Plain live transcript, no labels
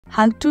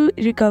How to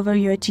recover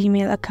your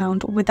Gmail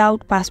account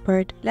without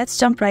password. Let's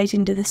jump right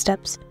into the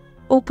steps.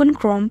 Open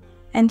Chrome,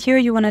 and here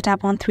you want to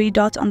tap on three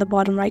dots on the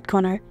bottom right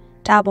corner.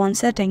 Tap on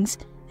Settings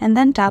and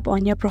then tap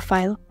on your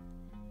profile.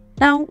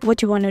 Now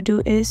what you want to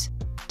do is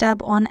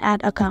tap on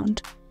Add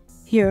Account.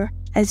 Here,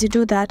 as you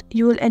do that,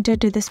 you will enter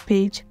to this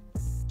page.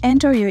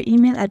 Enter your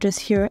email address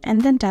here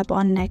and then tap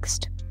on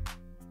Next.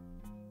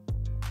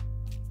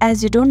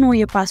 As you don't know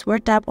your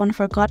password, tap on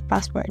Forgot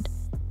Password.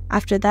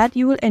 After that,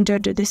 you will enter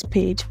to this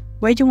page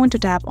where you want to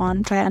tap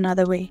on Try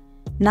Another Way.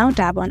 Now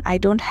tap on I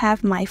don't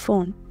have my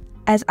phone.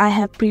 As I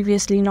have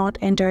previously not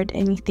entered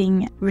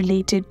anything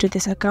related to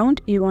this account,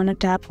 you want to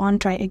tap on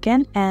Try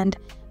Again and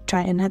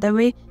Try Another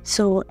Way.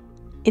 So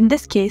in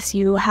this case,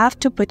 you have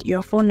to put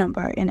your phone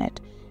number in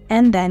it,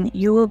 and then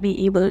you will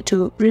be able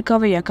to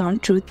recover your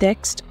account through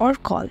text or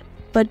call.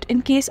 But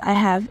in case I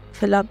have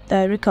filled up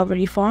the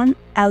recovery form,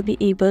 I'll be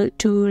able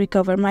to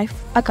recover my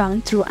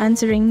account through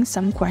answering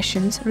some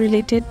questions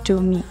related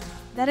to me.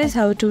 That is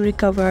how to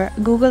recover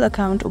Google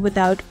account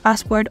without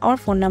password or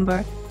phone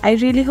number. I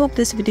really hope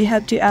this video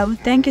helped you out.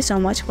 Thank you so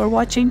much for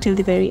watching till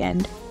the very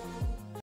end.